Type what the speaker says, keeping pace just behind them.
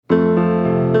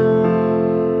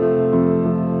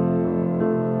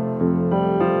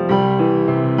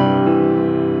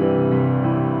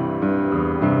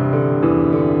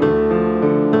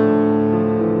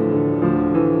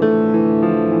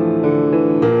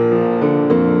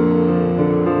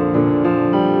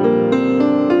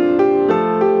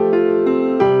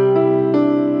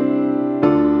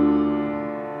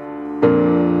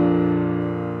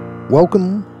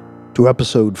Welcome to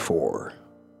Episode 4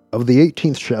 of the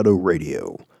 18th Shadow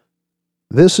Radio.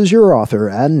 This is your author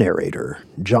and narrator,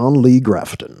 John Lee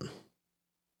Grafton.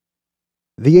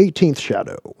 The 18th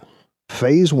Shadow,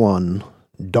 Phase 1,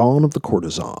 Dawn of the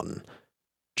Courtesan,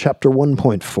 Chapter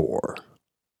 1.4,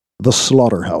 The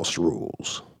Slaughterhouse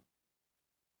Rules.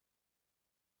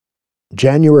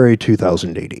 January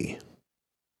 2080.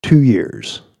 2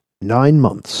 years, 9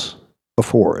 months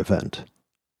before event.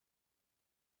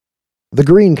 The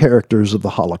green characters of the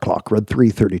holoclock read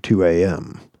 3:32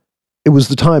 a.m. It was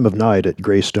the time of night at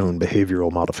Greystone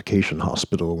Behavioral Modification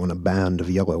Hospital when a band of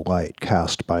yellow light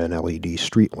cast by an LED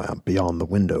street lamp beyond the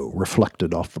window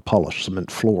reflected off the polished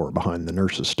cement floor behind the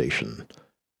nurse's station.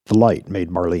 The light made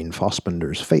Marlene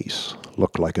Fossbender's face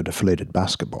look like a deflated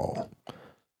basketball.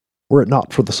 Were it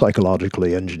not for the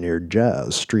psychologically engineered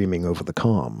jazz streaming over the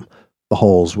comm, the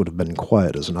halls would have been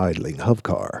quiet as an idling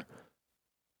hovcar.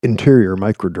 Interior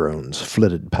microdrones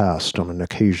flitted past on an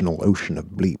occasional ocean of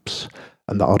bleeps,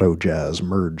 and the auto-jazz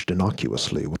merged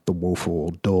innocuously with the woeful,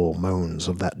 dull moans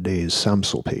of that day's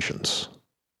SAMSL patients.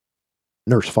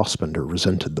 Nurse Fossbender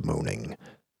resented the moaning.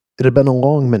 It had been a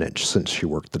long minute since she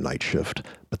worked the night shift,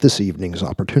 but this evening's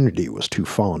opportunity was too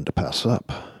fond to pass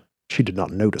up. She did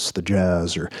not notice the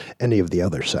jazz or any of the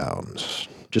other sounds,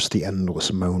 just the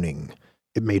endless moaning.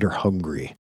 It made her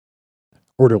hungry.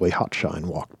 Orderly Hotshine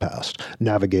walked past,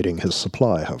 navigating his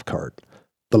supply hovcart.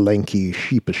 The lanky,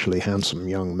 sheepishly handsome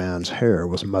young man's hair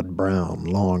was mud brown,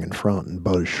 long in front and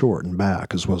buzzed short in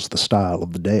back, as was the style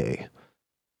of the day.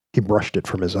 He brushed it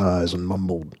from his eyes and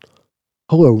mumbled,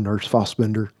 "Hello, Nurse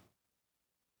Fossbender."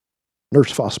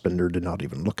 Nurse Fossbender did not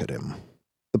even look at him.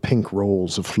 The pink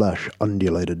rolls of flesh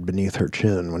undulated beneath her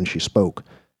chin when she spoke.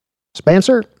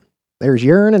 "Spencer? There's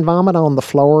urine and vomit on the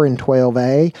floor in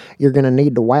 12A. You're going to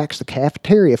need to wax the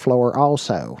cafeteria floor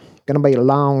also. Going to be a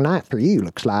long night for you,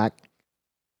 looks like."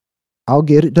 "I'll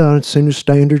get it done as soon as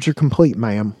standards are complete,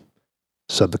 ma'am,"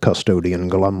 said the custodian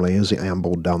glumly as he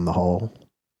ambled down the hall.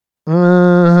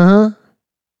 "Uh-huh,"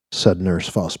 said Nurse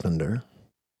Fossbender.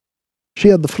 She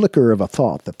had the flicker of a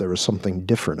thought that there was something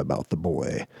different about the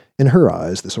boy. In her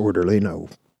eyes, this orderly, no,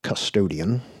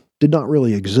 custodian, did not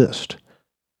really exist.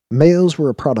 Males were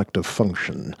a product of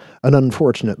function, an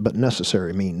unfortunate but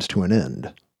necessary means to an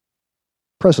end.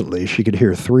 Presently she could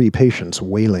hear 3 patients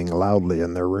wailing loudly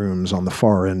in their rooms on the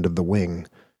far end of the wing.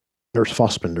 Nurse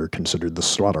Fossbender considered the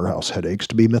slaughterhouse headaches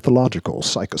to be mythological,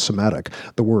 psychosomatic,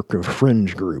 the work of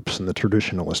fringe groups in the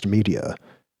traditionalist media.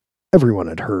 Everyone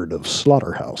had heard of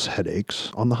slaughterhouse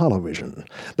headaches on the holovision.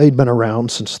 They'd been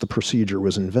around since the procedure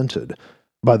was invented.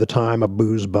 By the time a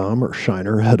booze bum or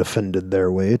shiner had offended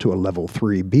their way to a level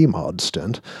 3 BMOD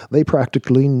stent, they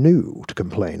practically knew to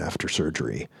complain after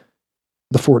surgery.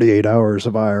 The 48 hours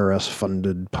of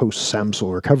IRS-funded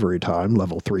post-SAMSL recovery time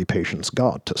level 3 patients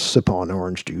got to sip on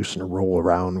orange juice and roll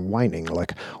around whining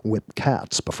like whipped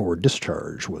cats before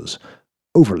discharge was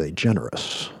overly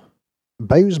generous.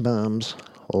 "Booze bums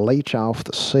leech off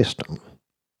the system,"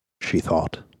 she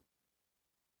thought.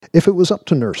 If it was up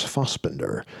to Nurse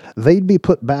Fossbender, they'd be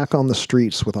put back on the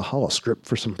streets with a holostrip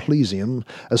for symplesium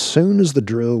as soon as the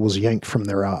drill was yanked from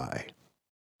their eye.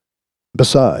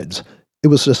 Besides, it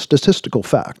was a statistical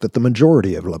fact that the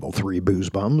majority of level 3 booze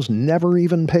bums never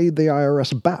even paid the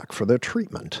IRS back for their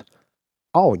treatment.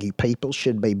 "All you people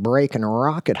should be breaking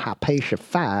rock at Hypatia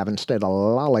 5 instead of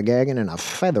lollygagging in a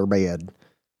feather bed."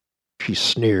 She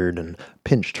sneered and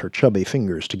pinched her chubby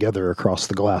fingers together across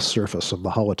the glass surface of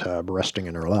the holotab resting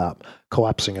in her lap,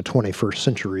 collapsing a 21st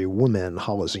century woman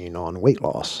holozine on weight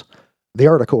loss. The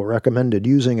article recommended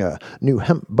using a new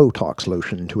hemp Botox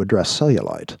lotion to address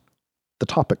cellulite. The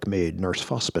topic made Nurse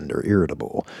Fossbender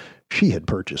irritable. She had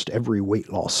purchased every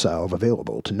weight loss salve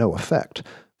available to no effect,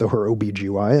 though her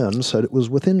OBGYN said it was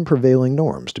within prevailing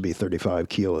norms to be 35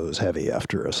 kilos heavy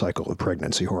after a cycle of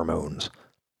pregnancy hormones.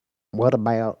 "What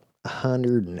about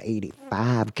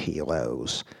 185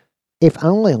 kilos. If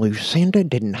only Lucinda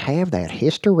didn't have that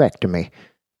hysterectomy."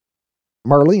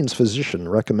 Marlene's physician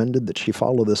recommended that she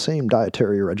follow the same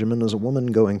dietary regimen as a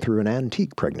woman going through an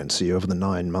antique pregnancy over the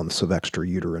 9 months of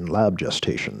extrauterine lab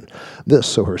gestation. This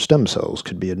so her stem cells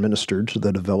could be administered to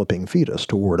the developing fetus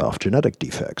to ward off genetic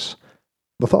defects.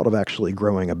 The thought of actually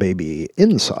growing a baby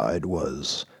inside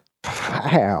was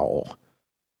foul.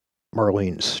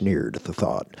 Marlene sneered at the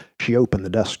thought. She opened the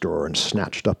desk drawer and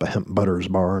snatched up a hemp butters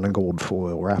bar in a gold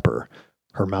foil wrapper.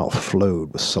 Her mouth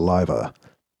flowed with saliva.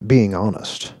 Being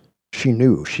honest, she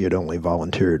knew she had only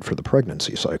volunteered for the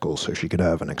pregnancy cycle so she could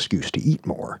have an excuse to eat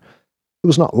more. It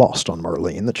was not lost on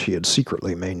Marlene that she had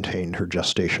secretly maintained her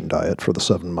gestation diet for the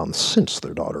 7 months since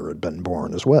their daughter had been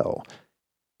born as well.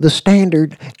 The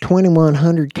standard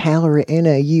 2,100 calorie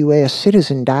NAUS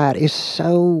citizen diet is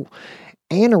so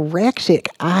anorexic.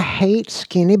 I hate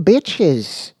skinny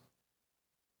bitches.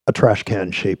 A trash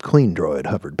can-shaped clean droid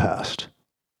hovered past.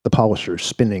 The polishers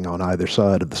spinning on either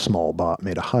side of the small bot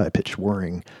made a high-pitched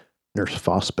whirring. Nurse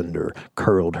Fossbender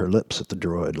curled her lips at the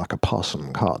droid like a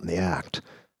possum caught in the act.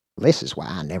 This is why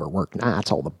I never work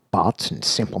nights, all the bots and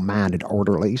simple-minded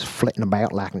orderlies flitting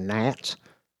about like gnats.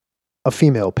 A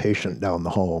female patient down the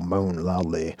hall moaned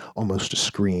loudly, almost a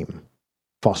scream.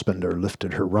 Fossbender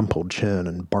lifted her rumpled chin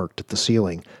and barked at the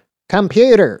ceiling.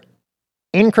 Computer!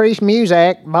 Increase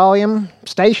music, volume,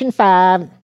 station 5.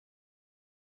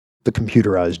 The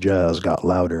computerized jazz got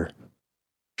louder.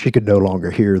 She could no longer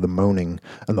hear the moaning,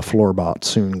 and the floorbot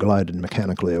soon glided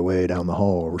mechanically away down the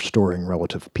hall, restoring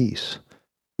relative peace.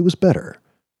 It was better.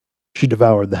 She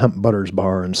devoured the hemp butters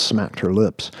bar and smacked her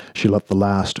lips. She let the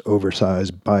last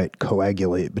oversized bite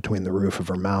coagulate between the roof of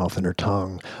her mouth and her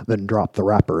tongue, then dropped the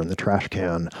wrapper in the trash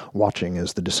can, watching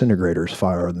as the disintegrators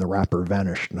fired and the wrapper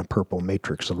vanished in a purple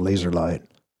matrix of laser light.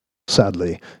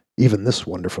 Sadly, even this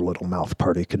wonderful little mouth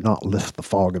party could not lift the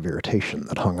fog of irritation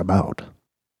that hung about.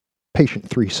 Patient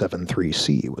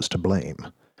 373C was to blame.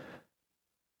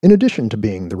 In addition to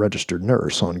being the registered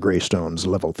nurse on Greystone's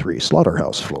Level 3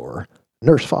 slaughterhouse floor,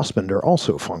 Nurse Fossbender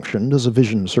also functioned as a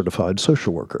Vision-certified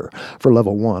social worker for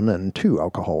Level 1 and 2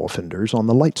 alcohol offenders on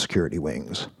the light security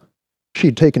wings. She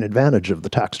had taken advantage of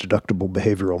the tax-deductible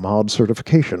behavioral mod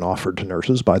certification offered to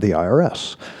nurses by the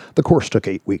IRS. The course took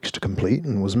 8 weeks to complete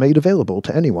and was made available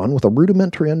to anyone with a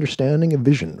rudimentary understanding of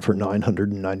vision for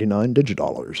 $999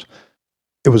 digidollars.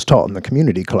 It was taught in the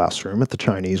community classroom at the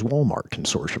Chinese Walmart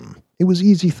Consortium. It was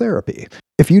easy therapy.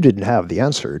 If you didn't have the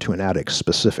answer to an addict's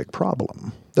specific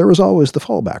problem, there was always the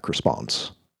fallback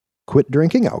response. Quit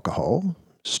drinking alcohol,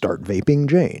 start vaping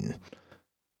Jane.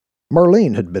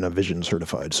 Marlene had been a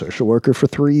Vision-certified social worker for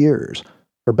 3 years.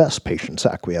 Her best patients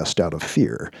acquiesced out of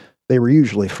fear. They were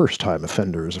usually first-time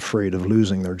offenders afraid of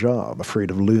losing their job,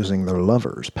 afraid of losing their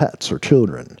lovers, pets, or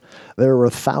children. There were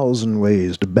 1,000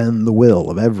 ways to bend the will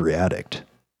of every addict.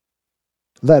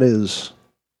 That is,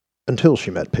 until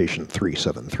she met patient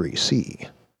 373C.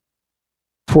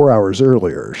 4 hours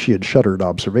earlier, she had shuttered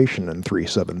observation in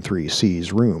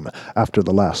 373C's room after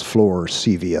the last floor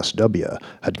CVSW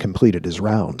had completed his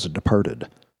rounds and departed.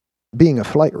 Being a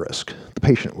flight risk, the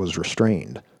patient was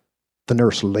restrained. The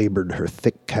nurse labored her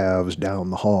thick calves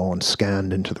down the hall and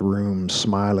scanned into the room,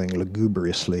 smiling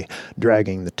lugubriously,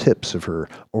 dragging the tips of her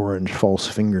orange false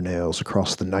fingernails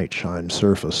across the night-shine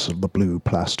surface of the blue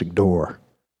plastic door.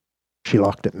 She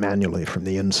locked it manually from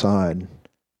the inside.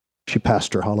 She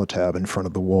passed her holotab in front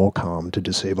of the wall comm to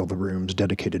disable the room's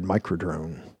dedicated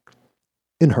microdrone.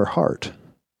 In her heart,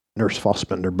 Nurse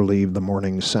Fossbender believed the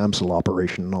morning's SAMSL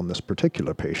operation on this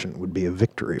particular patient would be a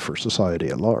victory for society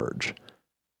at large.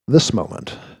 This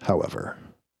moment, however,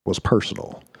 was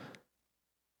personal.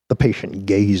 The patient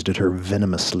gazed at her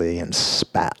venomously and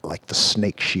spat like the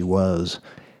snake she was.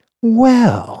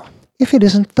 Well, if it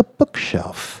isn't the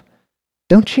bookshelf.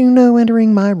 Don't you know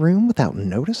entering my room without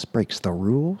notice breaks the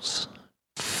rules,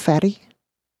 fatty?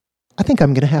 I think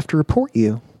I'm going to have to report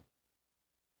you.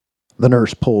 The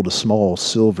nurse pulled a small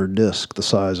silver disc the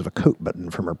size of a coat button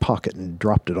from her pocket and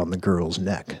dropped it on the girl's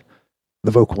neck.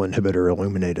 The vocal inhibitor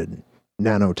illuminated.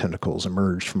 Nanotentacles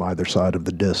emerged from either side of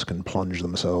the disc and plunged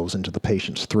themselves into the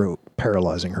patient's throat,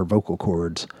 paralyzing her vocal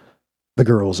cords. The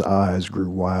girl's eyes grew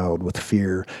wild with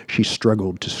fear. She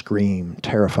struggled to scream,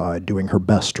 terrified, doing her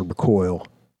best to recoil.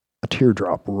 A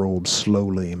teardrop rolled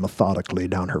slowly, methodically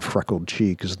down her freckled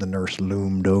cheek as the nurse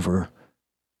loomed over.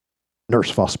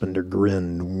 Nurse Fossbender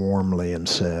grinned warmly and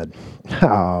said,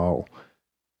 "Oh,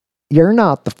 you're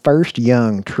not the first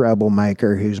young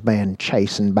troublemaker who's been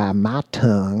chastened by my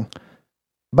tongue.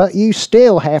 But you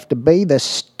still have to be the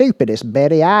stupidest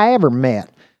Betty I ever met.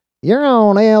 You're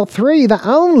on L3, the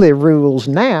only rules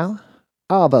now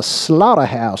are the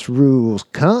slaughterhouse rules,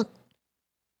 cunt.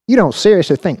 You don't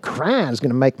seriously think crying's going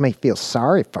to make me feel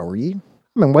sorry for you?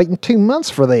 I've been waiting 2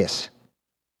 months for this."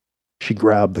 She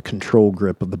grabbed the control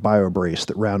grip of the biobrace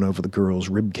that ran over the girl's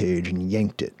ribcage and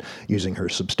yanked it, using her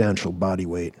substantial body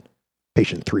weight.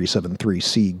 Patient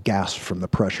 373C gasped from the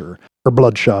pressure. Her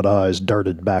bloodshot eyes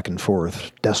darted back and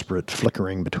forth, desperate,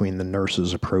 flickering between the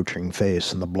nurse's approaching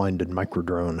face and the blinded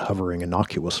microdrone hovering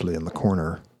innocuously in the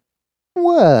corner.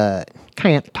 "What?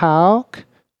 Can't talk?"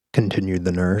 continued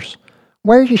the nurse.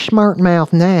 "Where's your smart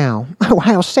mouth now? Oh,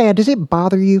 how sad. Does it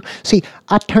bother you? See,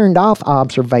 I turned off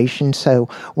observation so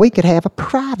we could have a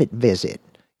private visit.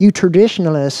 You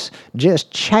traditionalists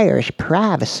just cherish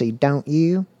privacy, don't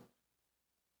you?"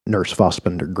 Nurse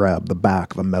Fossbender grabbed the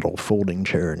back of a metal folding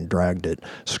chair and dragged it,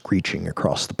 screeching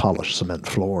across the polished cement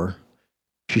floor.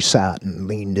 She sat and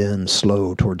leaned in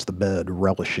slow towards the bed,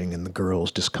 relishing in the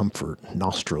girl's discomfort,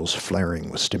 nostrils flaring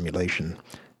with stimulation.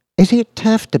 "Is it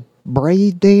tough to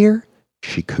breathe, dear?"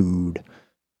 she cooed.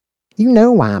 "You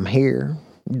know why I'm here,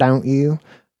 don't you?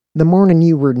 The morning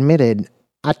you were admitted,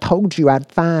 I told you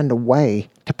I'd find a way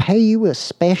to pay you a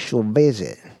special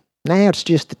visit. Now it's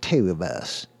just the two of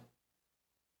us."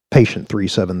 Patient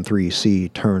 373C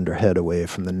turned her head away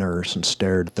from the nurse and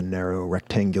stared at the narrow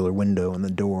rectangular window in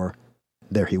the door.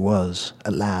 There he was,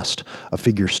 at last. A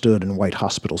figure stood in white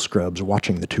hospital scrubs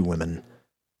watching the two women.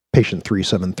 Patient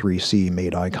 373C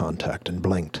made eye contact and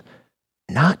blinked.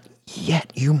 "Not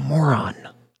yet, you moron."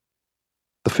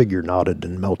 The figure nodded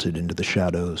and melted into the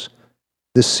shadows.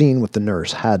 This scene with the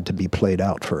nurse had to be played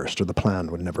out first, or the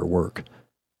plan would never work.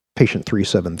 Patient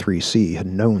 373C had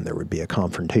known there would be a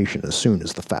confrontation as soon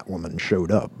as the fat woman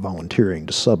showed up, volunteering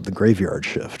to sub the graveyard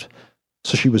shift,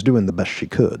 so she was doing the best she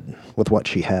could, with what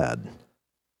she had.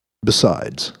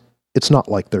 Besides, it's not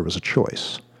like there was a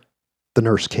choice. The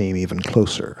nurse came even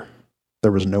closer.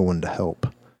 There was no one to help.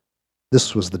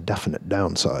 This was the definite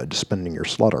downside to spending your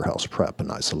slaughterhouse prep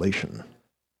in isolation.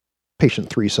 Patient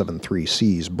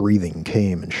 373C's breathing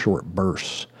came in short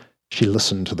bursts. She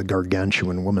listened to the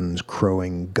gargantuan woman's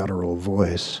crowing, guttural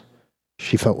voice.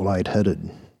 She felt lightheaded.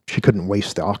 She couldn't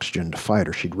waste the oxygen to fight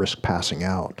or she'd risk passing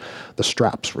out. The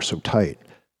straps were so tight.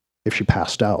 If she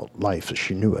passed out, life as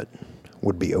she knew it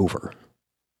would be over.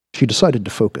 She decided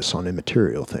to focus on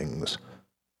immaterial things.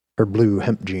 Her blue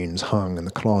hemp jeans hung in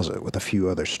the closet with a few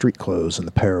other street clothes and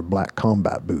the pair of black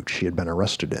combat boots she had been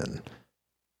arrested in.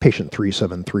 Patient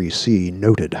 373C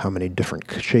noted how many different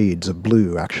shades of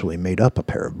blue actually made up a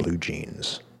pair of blue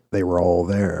jeans. They were all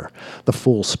there, the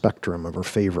full spectrum of her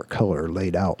favorite color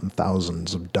laid out in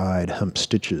thousands of dyed hemp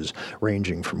stitches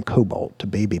ranging from cobalt to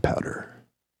baby powder.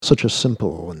 Such a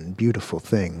simple and beautiful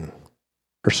thing.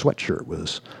 Her sweatshirt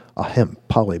was a hemp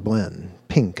poly blend,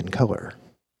 pink in color.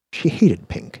 She hated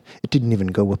pink. It didn't even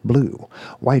go with blue.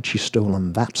 Why had she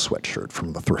stolen that sweatshirt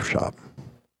from the thrift shop?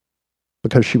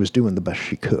 Because she was doing the best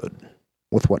she could,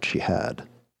 with what she had.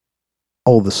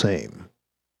 All the same,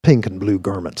 pink and blue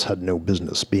garments had no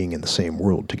business being in the same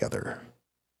world together,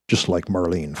 just like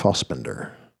Marlene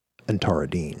Fossbender and Tara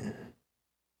Dean.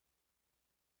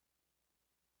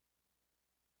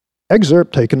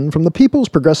 Excerpt taken from the People's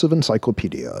Progressive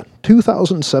Encyclopedia,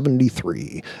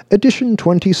 2073, edition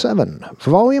 27,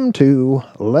 volume 2,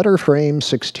 letter frame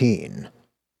 16.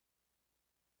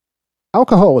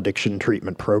 Alcohol addiction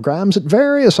treatment programs at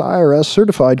various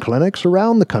IRS-certified clinics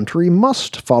around the country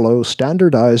must follow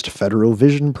standardized federal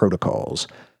vision protocols.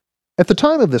 At the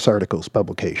time of this article's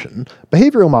publication,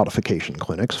 behavioral modification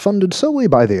clinics funded solely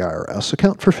by the IRS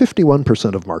account for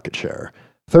 51% of market share.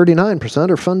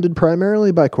 39% are funded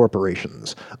primarily by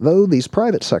corporations, though these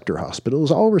private sector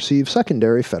hospitals all receive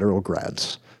secondary federal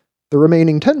grants. The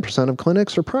remaining 10% of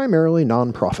clinics are primarily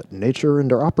nonprofit in nature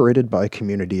and are operated by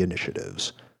community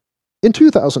initiatives. In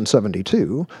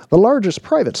 2072, the largest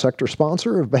private sector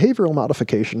sponsor of behavioral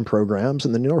modification programs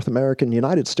in the North American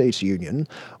United States Union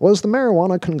was the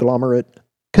marijuana conglomerate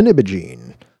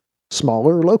Canibigene.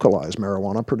 Smaller, localized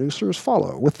marijuana producers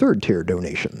follow with third-tier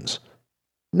donations.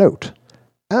 Note: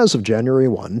 as of January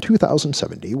 1,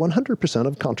 2070, 100%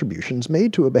 of contributions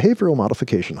made to a behavioral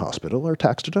modification hospital are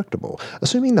tax-deductible,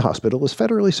 assuming the hospital is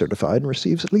federally certified and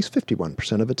receives at least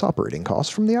 51% of its operating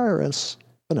costs from the IRS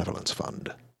Benevolence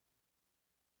Fund.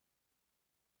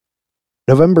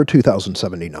 November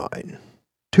 2079.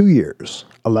 2 years,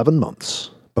 11 months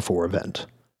before event.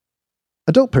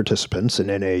 Adult participants in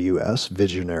NAUS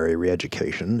Visionary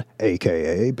Reeducation,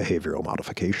 aka Behavioral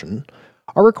Modification,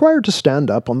 are required to stand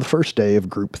up on the first day of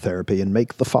group therapy and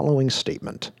make the following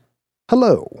statement.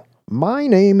 Hello, my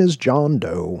name is John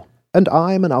Doe, and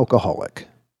I'm an alcoholic.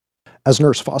 As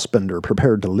Nurse Fossbender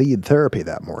prepared to lead therapy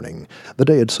that morning, the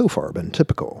day had so far been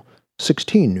typical.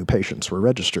 16 new patients were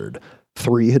registered.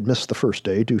 3 had missed the first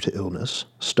day due to illness,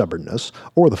 stubbornness,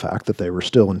 or the fact that they were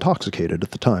still intoxicated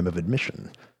at the time of admission.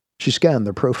 She scanned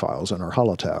their profiles in her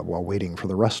holotab while waiting for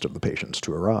the rest of the patients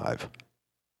to arrive.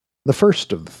 The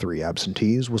first of the 3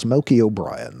 absentees was Melky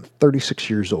O'Brien, 36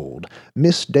 years old,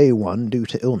 missed day 1 due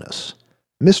to illness.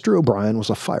 Mr. O'Brien was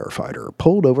a firefighter,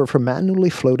 pulled over for manually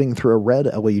floating through a red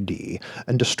LED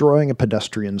and destroying a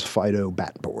pedestrian's Fido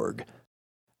Batborg.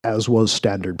 As was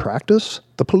standard practice,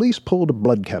 the police pulled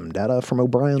blood chem data from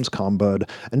O'Brien's combud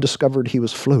and discovered he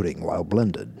was floating while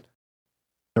blended.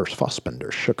 Nurse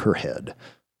Fossbender shook her head.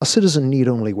 A citizen need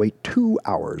only wait 2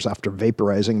 hours after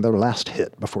vaporizing their last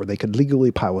hit before they could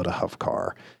legally pilot a huff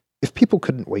car. If people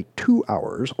couldn't wait 2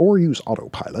 hours or use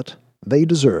autopilot, they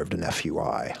deserved an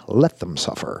FUI. Let them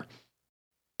suffer.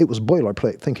 It was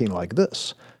boilerplate thinking like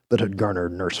this that had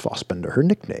garnered Nurse Fossbender her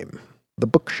nickname, the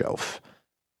bookshelf.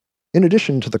 In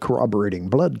addition to the corroborating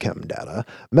blood chem data,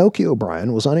 Melky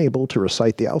O'Brien was unable to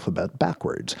recite the alphabet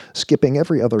backwards, skipping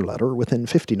every other letter within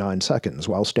 59 seconds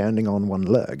while standing on one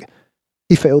leg.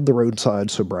 He failed the roadside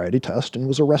sobriety test and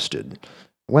was arrested.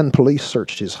 When police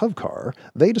searched his hub car,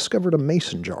 they discovered a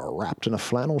mason jar wrapped in a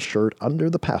flannel shirt under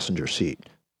the passenger seat,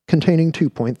 containing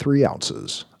 2.3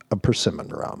 ounces of persimmon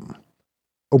rum.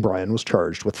 O'Brien was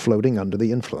charged with floating under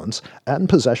the influence and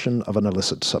possession of an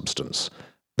illicit substance.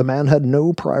 The man had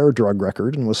no prior drug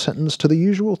record and was sentenced to the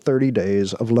usual 30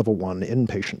 days of Level 1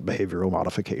 inpatient behavioral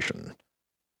modification.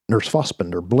 Nurse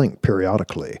Fossbender blinked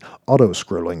periodically,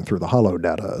 auto-scrolling through the hollow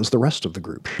data as the rest of the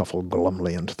group shuffled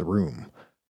glumly into the room.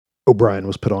 O'Brien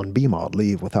was put on BMOD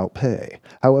leave without pay.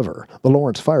 However, the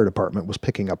Lawrence Fire Department was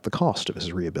picking up the cost of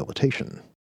his rehabilitation.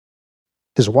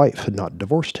 His wife had not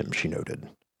divorced him, she noted.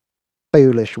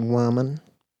 Foolish woman.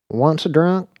 Once a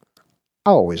drunk,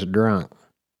 always a drunk.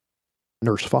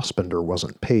 Nurse Fossbender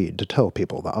wasn't paid to tell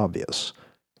people the obvious.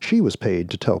 She was paid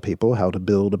to tell people how to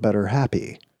build a better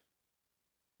happy.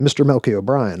 Mr. Melky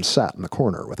O'Brien sat in the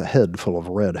corner with a head full of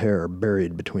red hair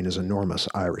buried between his enormous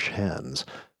Irish hands.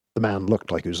 The man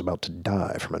looked like he was about to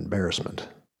die from embarrassment.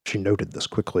 She noted this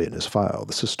quickly in his file.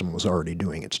 The system was already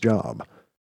doing its job.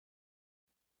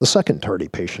 The second tardy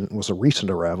patient was a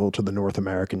recent arrival to the North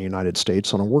American United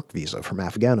States on a work visa from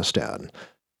Afghanistan.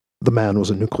 The man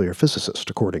was a nuclear physicist,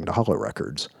 according to hollow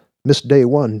records. Missed day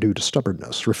one due to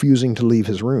stubbornness, refusing to leave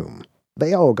his room.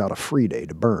 They all got a free day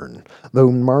to burn, though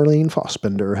Marlene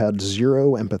Fossbender had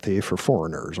zero empathy for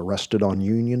foreigners arrested on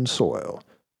Union soil,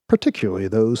 particularly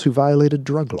those who violated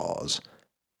drug laws.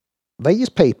 These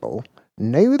people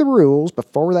knew the rules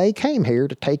before they came here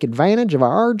to take advantage of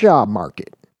our job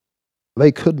market.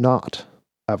 They could not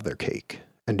have their cake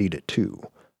and eat it too.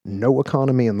 No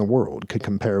economy in the world could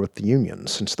compare with the Union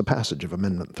since the passage of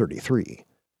Amendment 33.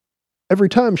 Every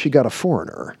time she got a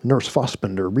foreigner, Nurse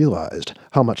Fossbender realized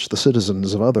how much the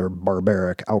citizens of other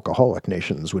barbaric, alcoholic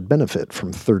nations would benefit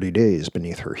from 30 days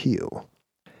beneath her heel.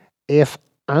 If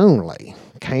only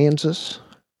Kansas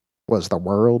was the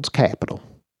world's capital.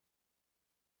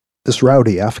 This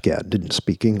rowdy Afghan didn't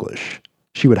speak English.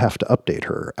 She would have to update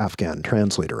her Afghan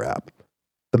translator app.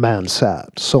 The man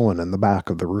sat, sullen in the back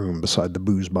of the room beside the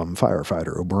booze-bum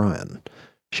firefighter O'Brien.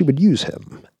 She would use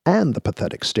him, and the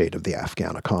pathetic state of the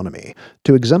Afghan economy,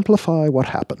 to exemplify what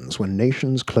happens when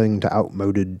nations cling to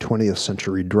outmoded 20th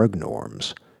century drug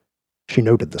norms. She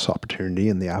noted this opportunity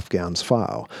in the Afghan's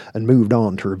file, and moved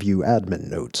on to review admin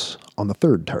notes on the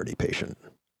third tardy patient.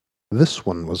 This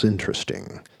one was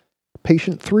interesting.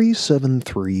 Patient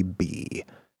 373B.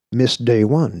 Missed day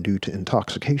one due to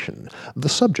intoxication. The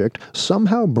subject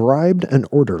somehow bribed an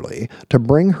orderly to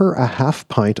bring her a half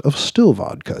pint of still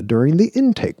vodka during the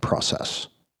intake process.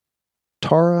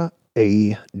 Tara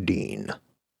A. Dean,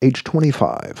 age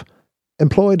 25,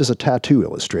 employed as a tattoo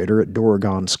illustrator at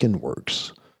Doregon Skin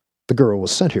Works. The girl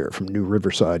was sent here from New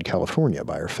Riverside, California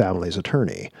by her family's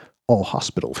attorney. All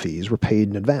hospital fees were paid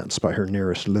in advance by her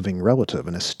nearest living relative,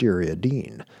 an Asteria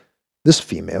Dean. This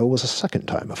female was a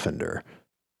second-time offender.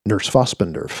 Nurse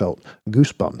Fossbender felt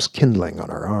goosebumps kindling on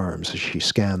her arms as she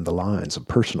scanned the lines of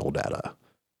personal data.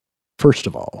 First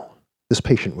of all, this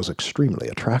patient was extremely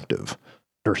attractive.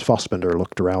 Nurse Fossbender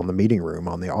looked around the meeting room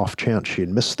on the off chance she had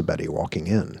missed the Betty walking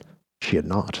in. She had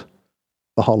not.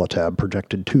 The holotab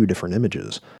projected two different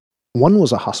images. One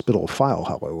was a hospital file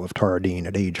hollow of Tara Dean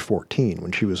at age 14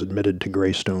 when she was admitted to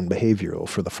Greystone Behavioral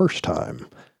for the first time.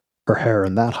 Her hair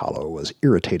in that hollow was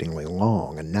irritatingly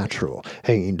long and natural,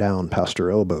 hanging down past her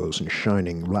elbows in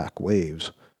shining black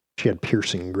waves. She had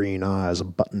piercing green eyes, a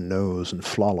button nose, and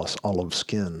flawless olive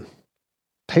skin.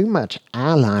 Too much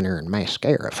eyeliner and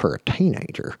mascara for a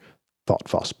teenager, thought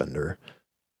Fossbender.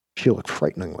 She looked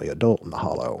frighteningly adult in the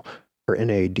hollow. Her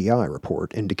NADI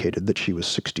report indicated that she was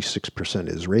 66%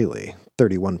 Israeli,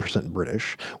 31%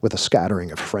 British, with a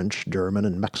scattering of French, German,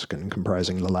 and Mexican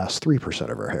comprising the last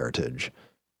 3% of her heritage.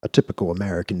 A typical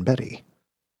American Betty.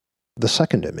 The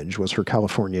second image was her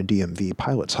California DMV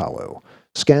pilot's hollow,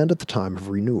 scanned at the time of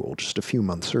renewal just a few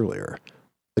months earlier.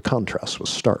 The contrast was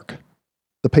stark.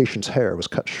 The patient's hair was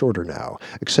cut shorter now,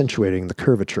 accentuating the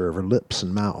curvature of her lips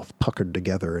and mouth, puckered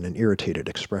together in an irritated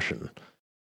expression.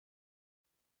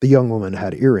 The young woman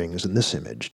had earrings in this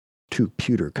image, two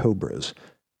pewter cobras.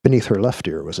 Beneath her left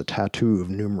ear was a tattoo of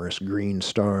numerous green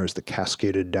stars that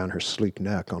cascaded down her sleek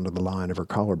neck onto the line of her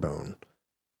collarbone.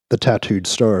 The tattooed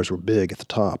stars were big at the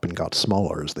top and got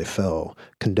smaller as they fell,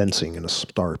 condensing in a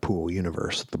star pool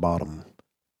universe at the bottom.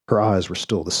 Her eyes were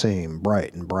still the same,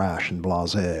 bright and brash and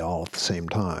blasé all at the same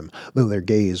time, though their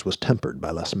gaze was tempered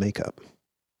by less makeup.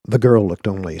 The girl looked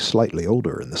only slightly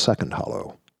older in the second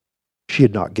hollow. She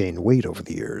had not gained weight over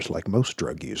the years like most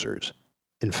drug users.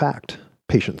 In fact,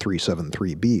 patient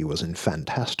 373B was in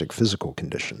fantastic physical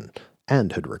condition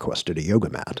and had requested a yoga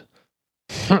mat.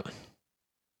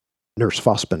 Nurse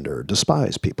Fossbender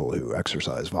despised people who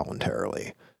exercise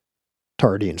voluntarily.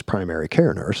 Tardine's primary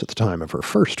care nurse at the time of her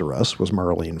first arrest was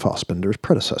Marlene Fossbender's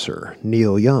predecessor,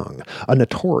 Neil Young, a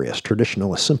notorious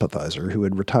traditionalist sympathizer who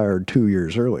had retired 2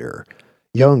 years earlier.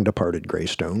 Young departed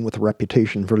Greystone with a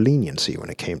reputation for leniency when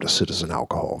it came to citizen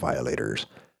alcohol violators.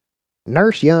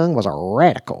 Nurse Young was a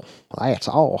radical. That's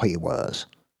all he was.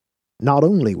 Not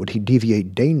only would he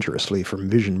deviate dangerously from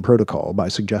Vision protocol by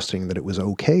suggesting that it was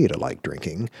okay to like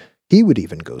drinking, he would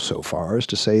even go so far as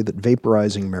to say that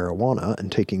vaporizing marijuana and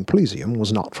taking plesium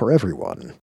was not for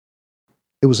everyone.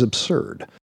 It was absurd.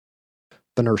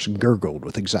 The nurse gurgled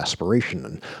with exasperation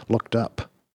and looked up.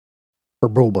 Her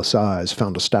bulbous eyes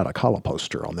found a static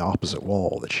holoposter on the opposite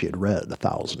wall that she had read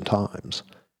 1,000 times.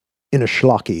 In a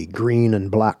schlocky green and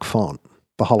black font,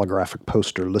 the holographic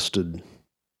poster listed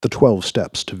the 12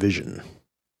 steps to vision.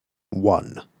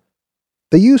 1.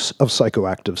 The use of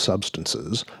psychoactive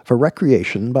substances for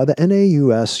recreation by the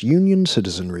NAUS Union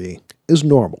citizenry is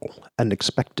normal and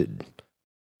expected.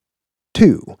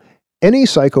 2. Any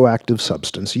psychoactive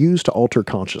substance used to alter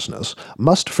consciousness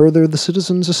must further the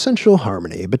citizen's essential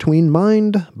harmony between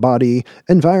mind, body,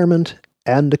 environment,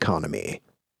 and economy,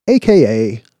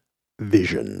 aka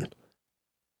vision.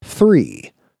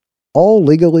 3. All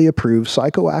legally approved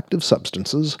psychoactive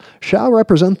substances shall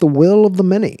represent the will of the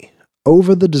many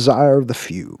over the desire of the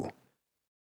few.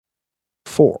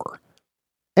 4.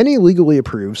 Any legally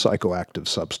approved psychoactive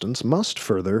substance must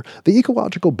further the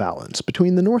ecological balance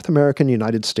between the North American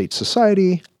United States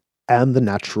society and the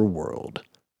natural world.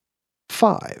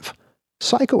 5.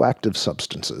 Psychoactive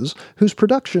substances whose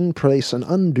production place an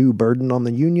undue burden on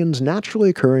the Union's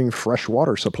naturally occurring fresh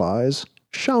water supplies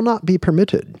shall not be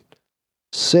permitted.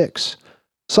 6.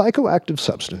 Psychoactive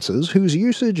substances whose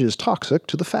usage is toxic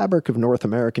to the fabric of North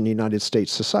American United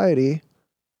States society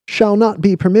shall not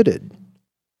be permitted.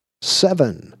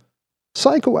 7.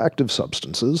 Psychoactive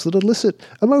substances that elicit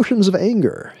emotions of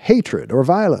anger, hatred, or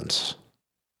violence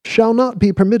shall not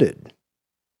be permitted.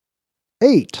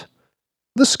 8.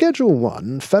 The Schedule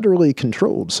 1 federally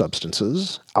controlled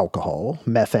substances, alcohol,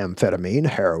 methamphetamine,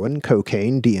 heroin,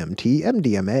 cocaine, DMT,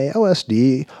 MDMA,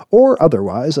 LSD, or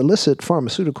otherwise illicit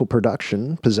pharmaceutical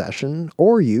production, possession,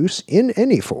 or use in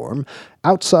any form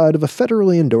outside of a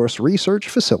federally endorsed research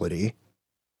facility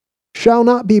shall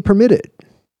not be permitted.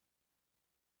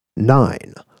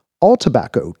 9. All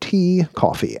tobacco, tea,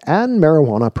 coffee, and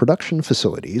marijuana production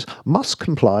facilities must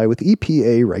comply with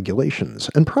EPA regulations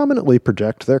and prominently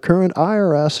project their current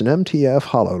IRS and MTF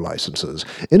hollow licenses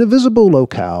in a visible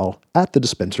locale at the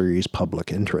dispensary's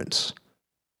public entrance.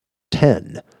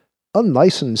 10.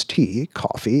 Unlicensed tea,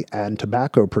 coffee, and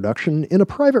tobacco production in a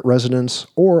private residence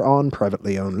or on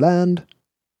privately owned land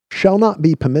shall not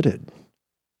be permitted.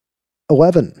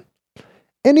 11.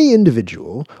 Any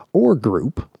individual or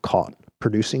group caught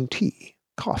producing tea,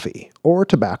 coffee, or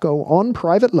tobacco on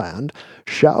private land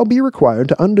shall be required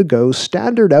to undergo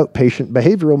standard outpatient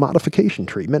behavioral modification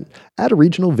treatment at a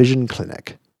regional vision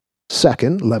clinic.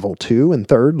 Second, Level 2, and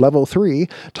third, Level 3,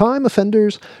 time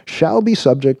offenders shall be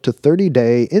subject to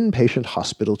 30-day inpatient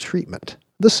hospital treatment,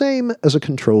 the same as a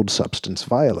controlled substance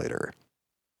violator.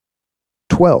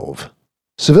 12.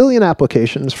 Civilian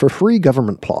applications for free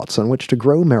government plots on which to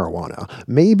grow marijuana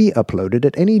may be uploaded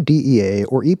at any DEA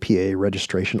or EPA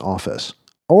registration office,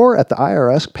 or at the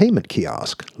IRS payment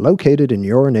kiosk located in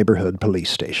your neighborhood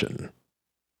police station.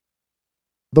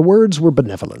 The words were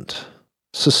benevolent,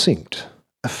 succinct,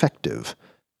 effective.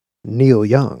 Neil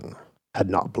Young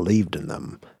had not believed in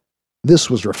them.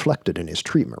 This was reflected in his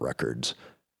treatment records.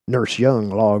 Nurse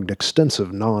Young logged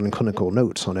extensive non-clinical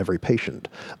notes on every patient.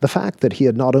 The fact that he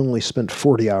had not only spent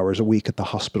 40 hours a week at the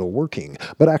hospital working,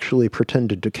 but actually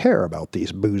pretended to care about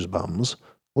these booze bums,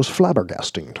 was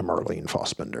flabbergasting to Marlene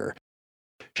Fossbender.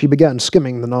 She began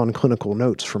skimming the non-clinical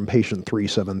notes from patient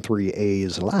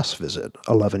 373A's last visit,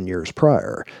 11 years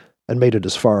prior, and made it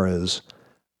as far as,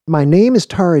 "My name is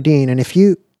Taradine, and if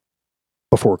you—"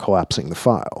 before collapsing the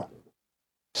file.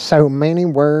 So many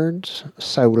words,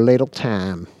 so little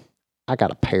time. I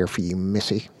got a pair for you,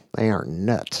 missy. They are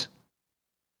nuts.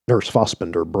 Nurse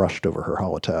Fossbender brushed over her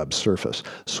holotab's surface,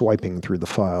 swiping through the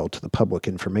file to the public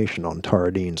information on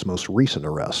Tara Dean's most recent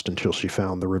arrest until she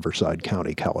found the Riverside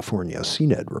County, California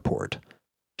CNED report.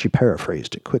 She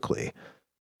paraphrased it quickly.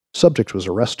 Subject was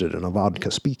arrested in a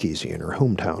vodka speakeasy in her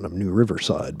hometown of New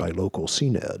Riverside by local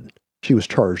CNED. She was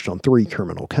charged on 3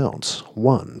 criminal counts.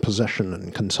 1, possession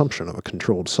and consumption of a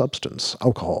controlled substance,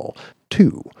 alcohol.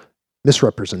 2,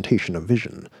 misrepresentation of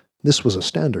vision. This was a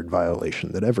standard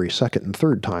violation that every second and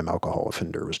third time alcohol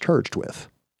offender was charged with.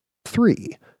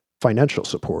 3, financial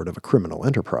support of a criminal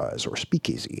enterprise or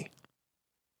speakeasy.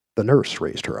 The nurse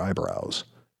raised her eyebrows.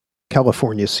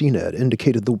 California CNED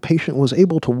indicated the patient was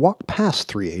able to walk past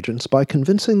 3 agents by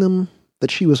convincing them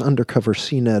that she was undercover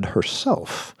CNED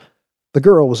herself. The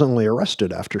girl was only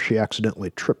arrested after she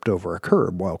accidentally tripped over a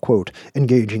curb while, quote,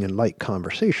 engaging in light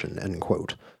conversation, end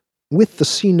quote, with the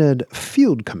CNED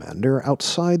field commander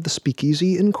outside the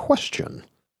speakeasy in question.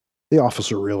 The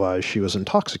officer realized she was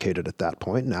intoxicated at that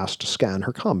point and asked to scan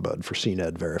her ComBud for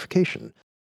CNED verification.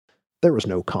 There was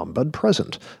no ComBud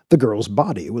present. The girl's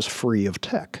body was free of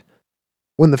tech.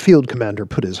 When the field commander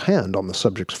put his hand on the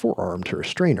subject's forearm to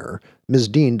restrain her, Ms.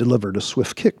 Dean delivered a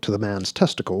swift kick to the man's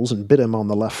testicles and bit him on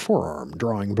the left forearm,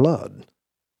 drawing blood.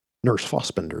 Nurse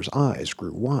Fossbender's eyes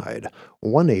grew wide.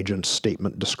 One agent's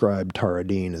statement described Tara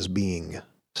Dean as being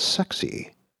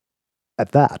sexy.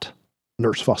 At that,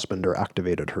 Nurse Fossbender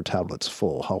activated her tablet's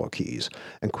full holokeys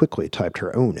and quickly typed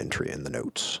her own entry in the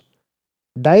notes.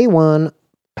 Day 1,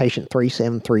 patient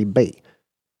 373B.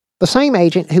 The same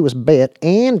agent who was bit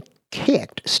and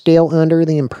kicked still under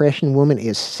the impression woman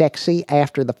is sexy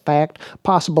after the fact,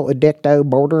 possible addicto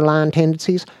borderline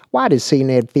tendencies. Why did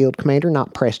CNED field commander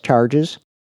not press charges?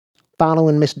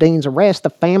 Following Miss Dean's arrest, the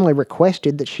family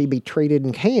requested that she be treated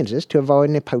in Kansas to avoid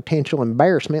any potential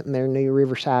embarrassment in their new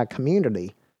Riverside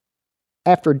community.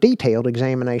 After a detailed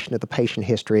examination of the patient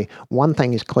history, one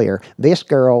thing is clear: this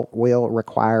girl will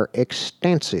require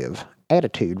extensive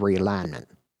attitude realignment.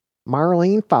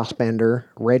 Marlene Fossbender,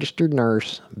 registered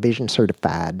nurse, vision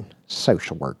certified,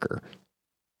 social worker.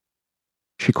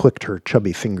 She clicked her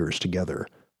chubby fingers together.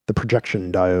 The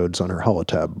projection diodes on her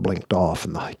holotab blinked off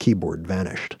and the keyboard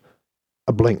vanished.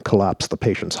 A blink collapsed the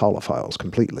patient's holofiles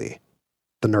completely.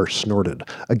 The nurse snorted,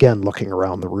 again looking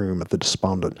around the room at the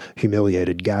despondent,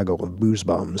 humiliated gaggle of booze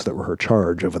bums that were her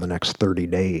charge over the next 30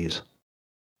 days.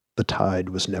 The tide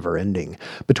was never ending,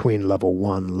 between Level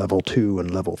 1, Level 2,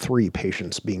 and Level 3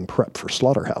 patients being prepped for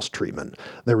slaughterhouse treatment.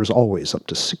 There was always up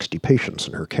to 60 patients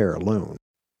in her care alone.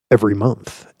 Every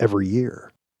month, every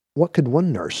year. What could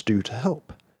one nurse do to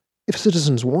help? If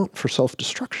citizens' want for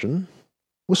self-destruction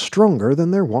was stronger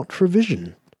than their want for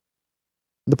vision.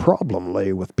 The problem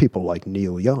lay with people like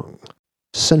Neil Young,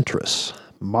 centrists,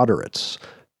 moderates,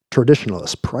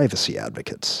 traditionalist privacy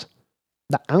advocates.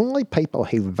 The only people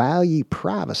who value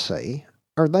privacy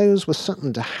are those with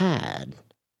something to hide.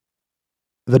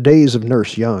 The days of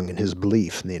Nurse Young and his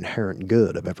belief in the inherent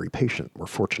good of every patient were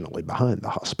fortunately behind the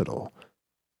hospital.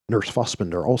 Nurse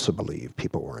Fossbender also believed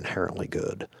people were inherently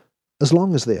good, as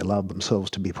long as they allowed themselves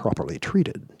to be properly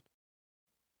treated.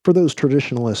 For those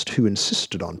traditionalists who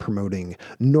insisted on promoting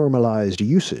normalized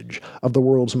usage of the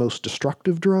world's most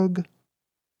destructive drug,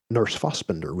 Nurse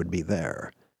Fossbender would be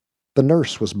there. The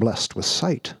nurse was blessed with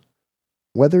sight.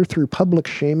 Whether through public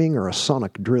shaming or a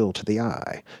sonic drill to the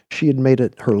eye, she had made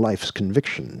it her life's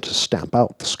conviction to stamp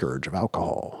out the scourge of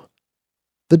alcohol.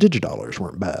 The digidollars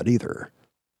weren't bad either.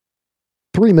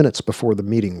 3 minutes before the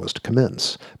meeting was to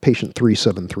commence, patient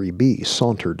 373B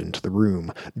sauntered into the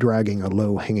room, dragging a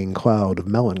low-hanging cloud of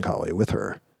melancholy with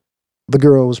her. The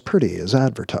girl was pretty as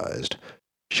advertised.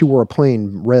 She wore a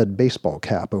plain red baseball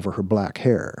cap over her black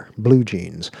hair, blue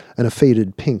jeans, and a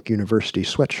faded pink university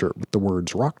sweatshirt with the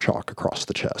words rock chalk across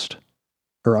the chest.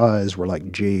 Her eyes were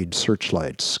like jade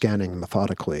searchlights scanning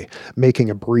methodically, making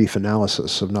a brief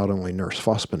analysis of not only Nurse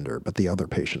Fossbender but the other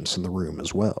patients in the room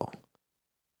as well.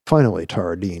 Finally,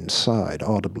 Tara Dean sighed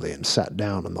audibly and sat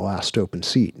down in the last open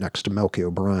seat next to Melky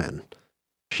O'Brien.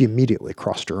 She immediately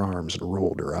crossed her arms and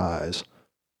rolled her eyes.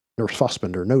 Nurse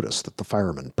Fossbender noticed that the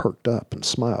fireman perked up and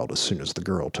smiled as soon as the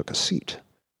girl took a seat.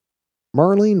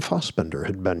 Marlene Fossbender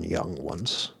had been young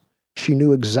once. She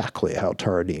knew exactly how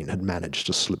Tara Dean had managed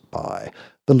to slip by.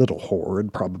 The little whore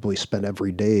had probably spent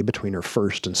every day between her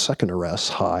first and second arrests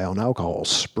high on alcohol,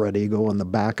 spread eagle on the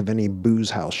back of any booze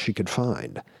house she could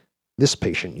find. This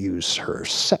patient used her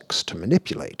sex to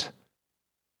manipulate.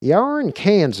 You're in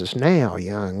Kansas now,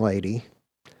 young lady.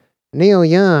 Neil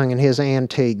Young and his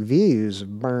antique views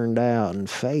have burned out and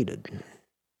faded.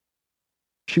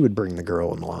 She would bring the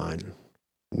girl in line,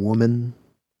 woman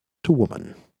to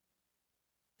woman.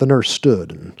 The nurse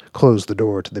stood and closed the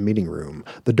door to the meeting room.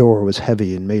 The door was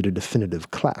heavy and made a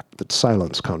definitive clack that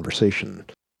silenced conversation.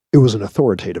 It was an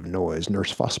authoritative noise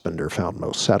Nurse Fossbender found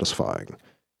most satisfying.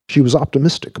 She was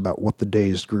optimistic about what the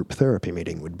day's group therapy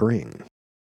meeting would bring.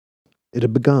 It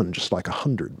had begun just like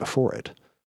 100 before it.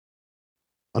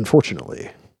 Unfortunately,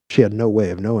 she had no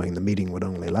way of knowing the meeting would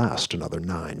only last another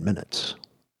 9 minutes.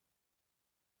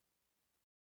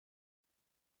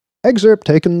 Excerpt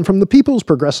taken from the People's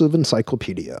Progressive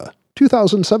Encyclopedia,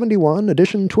 2071,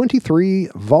 edition 23,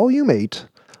 volume 8,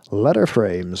 letter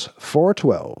frames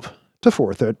 412 to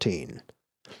 413.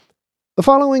 The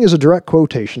following is a direct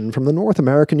quotation from the North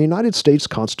American United States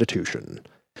Constitution.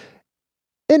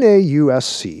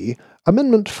 NAUSC,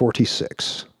 Amendment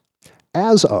 46.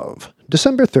 As of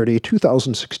December 30,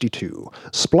 2062,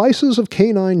 splices of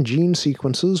canine gene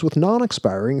sequences with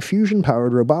non-expiring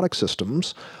fusion-powered robotic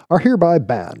systems are hereby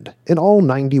banned in all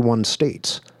 91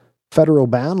 states. Federal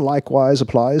ban likewise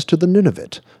applies to the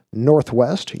Nunavut,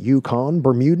 Northwest, Yukon,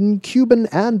 Bermudan, Cuban,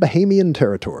 and Bahamian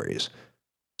territories.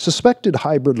 Suspected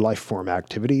hybrid lifeform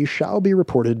activity shall be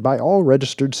reported by all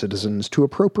registered citizens to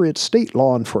appropriate state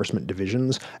law enforcement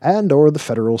divisions and/or the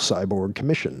Federal Cyborg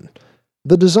Commission.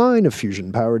 The design of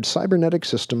fusion-powered cybernetic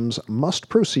systems must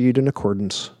proceed in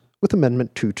accordance with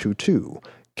Amendment 222,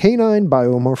 canine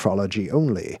biomorphology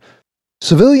only.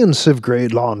 Civilian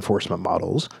civ-grade law enforcement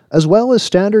models, as well as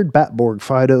standard Batborg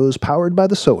Fidos powered by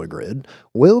the solar grid,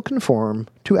 will conform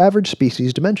to average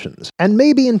species dimensions and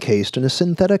may be encased in a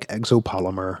synthetic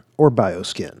exopolymer or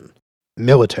bioskin.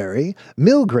 Military,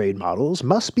 mil-grade models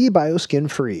must be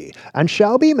bioskin-free and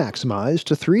shall be maximized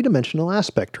to three-dimensional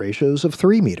aspect ratios of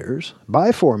 3 meters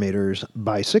by 4 meters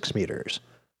by 6 meters.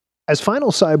 As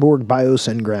final cyborg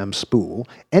biosengram spool,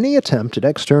 any attempt at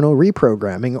external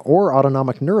reprogramming or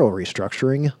autonomic neural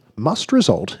restructuring must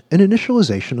result in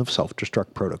initialization of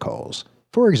self-destruct protocols,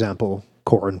 for example,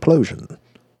 core implosion.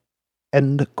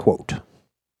 End quote.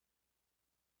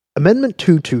 Amendment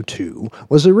 222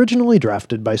 was originally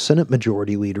drafted by Senate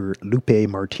Majority Leader Lupe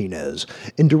Martinez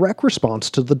in direct response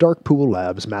to the Darkpool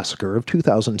Labs massacre of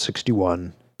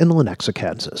 2061 in Lenexa,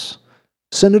 Kansas.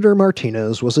 Senator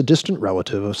Martinez was a distant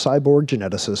relative of cyborg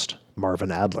geneticist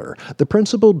Marvin Adler, the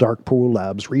principal Darkpool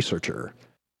Labs researcher.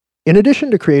 In addition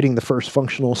to creating the first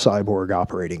functional cyborg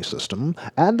operating system,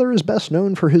 Adler is best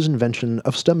known for his invention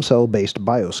of stem cell-based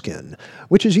bioskin,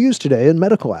 which is used today in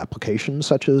medical applications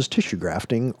such as tissue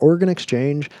grafting, organ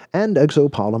exchange, and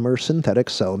exopolymer synthetic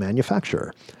cell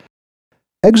manufacture.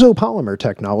 Exopolymer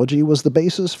technology was the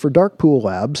basis for Darkpool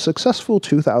Labs' successful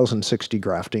 2060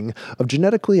 grafting of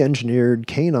genetically engineered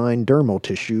canine dermal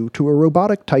tissue to a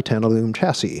robotic titanoalume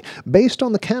chassis based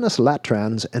on the Canis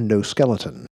latrans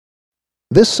endoskeleton.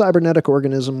 This cybernetic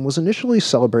organism was initially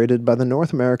celebrated by the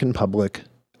North American public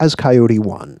as Coyote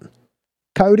 1.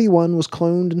 Coyote 1 was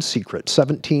cloned in secret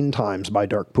 17 times by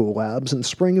Darkpool Labs in the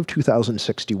spring of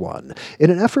 2061 in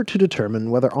an effort to determine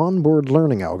whether onboard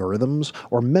learning algorithms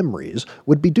or memories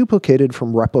would be duplicated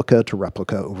from replica to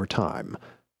replica over time.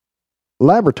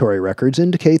 Laboratory records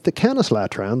indicate that Canis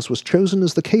latrans was chosen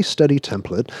as the case study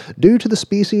template due to the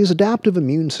species' adaptive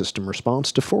immune system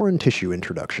response to foreign tissue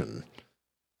introduction.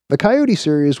 The Coyote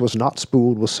series was not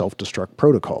spooled with self-destruct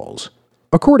protocols.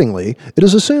 Accordingly, it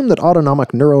is assumed that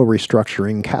autonomic neural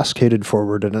restructuring cascaded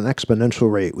forward at an exponential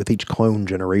rate with each clone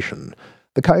generation.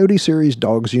 The Coyote series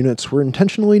dogs units were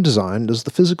intentionally designed as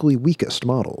the physically weakest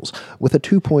models, with a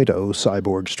 2.0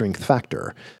 cyborg strength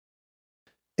factor.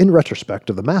 In retrospect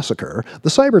of the massacre, the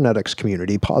cybernetics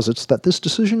community posits that this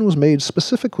decision was made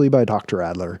specifically by Dr.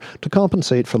 Adler to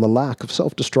compensate for the lack of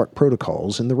self-destruct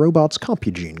protocols in the robot's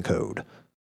CompuGene code.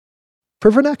 For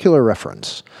vernacular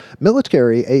reference,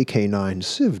 military AK-9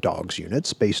 Civ dogs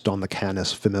units based on the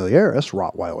Canis familiaris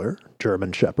Rottweiler,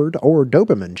 German Shepherd, or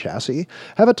Doberman chassis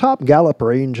have a top gallop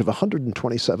range of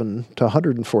 127 to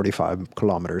 145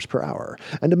 km per hour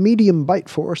and a medium bite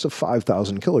force of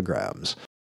 5,000 kilograms.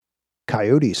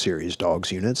 Coyote series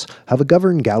dogs units have a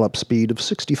governed gallop speed of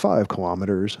 65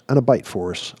 kilometers and a bite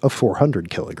force of 400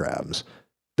 kilograms.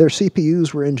 Their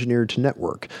CPUs were engineered to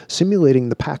network, simulating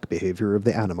the pack behavior of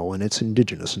the animal in its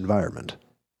indigenous environment.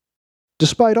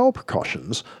 Despite all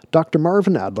precautions, Dr.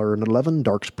 Marvin Adler and 11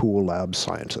 Darkpool Labs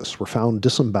scientists were found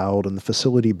disemboweled in the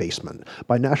facility basement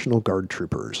by National Guard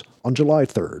troopers on July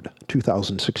 3,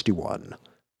 2061.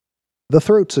 The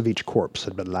throats of each corpse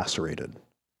had been lacerated.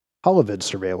 Holovid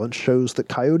surveillance shows that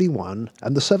Coyote 1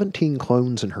 and the 17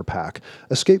 clones in her pack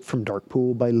escaped from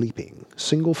Darkpool by leaping,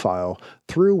 single file,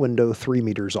 through a window 3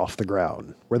 meters off the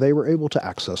ground, where they were able to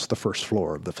access the first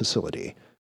floor of the facility.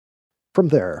 From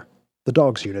there, the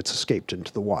dogs units escaped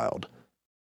into the wild.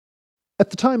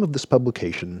 At the time of this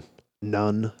publication,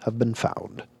 None have been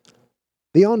found.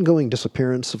 The ongoing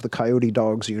disappearance of the coyote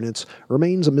dogs units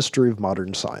remains a mystery of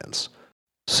modern science.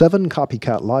 7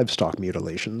 copycat livestock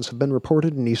mutilations have been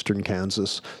reported in eastern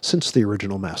Kansas since the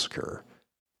original massacre.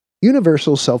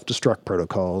 Universal self-destruct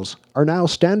protocols are now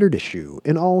standard issue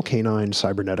in all canine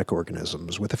cybernetic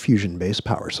organisms with a fusion-based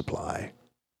power supply.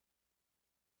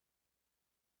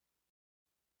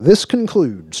 This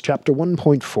concludes Chapter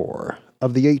 1.4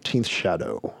 of The 18th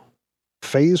Shadow,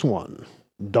 Phase 1,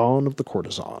 Dawn of the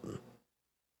Courtesan.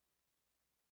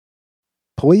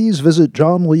 Please visit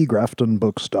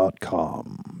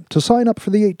johnleegraftonbooks.com to sign up for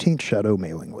the 18th Shadow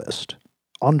mailing list.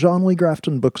 On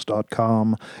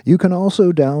johnleegraftonbooks.com, you can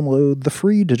also download the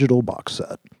free digital box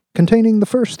set, containing the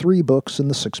first 3 books in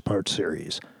the 6-part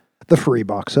series. The free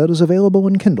box set is available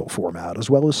in Kindle format, as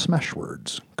well as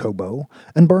Smashwords, Kobo,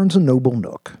 and Barnes & Noble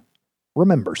Nook.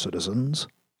 Remember, citizens,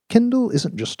 Kindle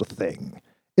isn't just a thing.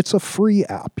 It's a free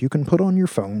app you can put on your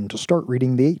phone to start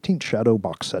reading the 18th Shadow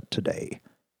box set today.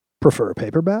 Prefer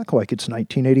paperback like it's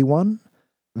 1981?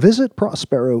 Visit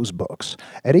Prospero's Books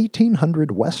at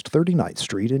 1800 West 39th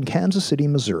Street in Kansas City,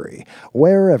 Missouri,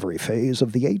 where every phase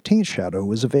of the 18th Shadow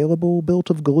is available built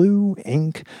of glue,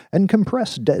 ink, and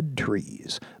compressed dead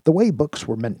trees, the way books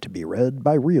were meant to be read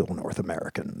by real North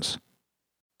Americans.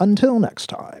 Until next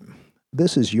time,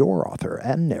 this is your author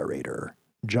and narrator,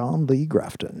 John Lee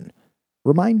Grafton,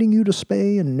 reminding you to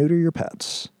spay and neuter your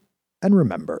pets. And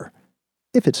remember,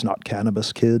 if it's not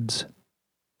cannabis, kids,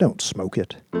 don't smoke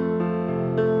it.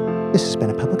 This has been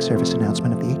a public service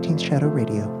announcement of the 18th Shadow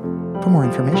Radio. For more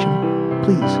information,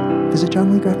 please visit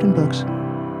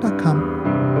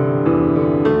johnleegraftonbooks.com.